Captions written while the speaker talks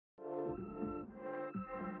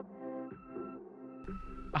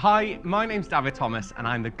Hi, my name's David Thomas and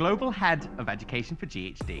I'm the Global Head of Education for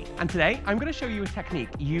GHD. And today I'm going to show you a technique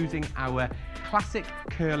using our classic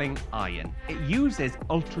curling iron. It uses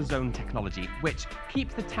ultrazone technology, which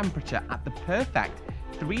keeps the temperature at the perfect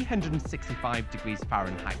 365 degrees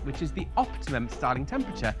Fahrenheit, which is the optimum starting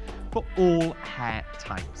temperature for all hair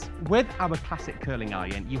types. With our classic curling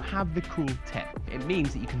iron, you have the cool tip. It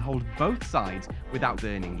means that you can hold both sides without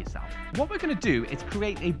burning yourself. What we're going to do is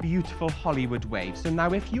create a beautiful Hollywood wave. So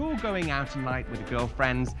now if you're going out tonight with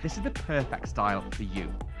girlfriends, this is the perfect style for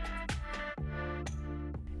you.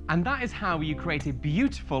 And that is how you create a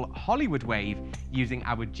beautiful Hollywood wave using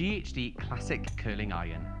our GHD classic curling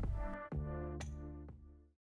iron.